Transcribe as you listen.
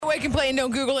Wake and Play and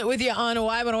Don't Google It with you on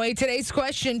Y108. Today's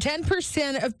question,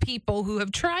 10% of people who have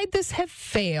tried this have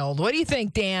failed. What do you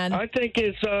think, Dan? I think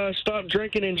it's stop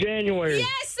drinking in January.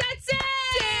 Yes, that's it.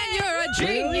 Dan, you're a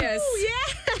genius. Yeah.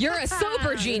 You're a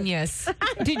sober genius.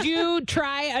 Did you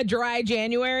try a dry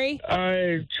January?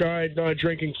 I tried not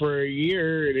drinking for a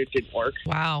year, and it didn't work.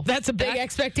 Wow. That's a big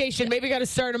expectation. Maybe got to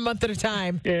start a month at a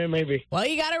time. Yeah, maybe. Well,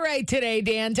 you got it right today,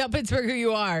 Dan. Tell Pittsburgh who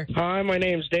you are. Hi, my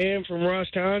name's Dan from Ross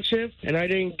Township, and I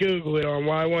didn't Google it on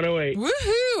Y108.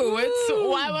 Woohoo! It's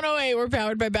Y108. We're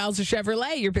powered by Bowser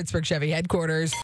Chevrolet, your Pittsburgh Chevy headquarters.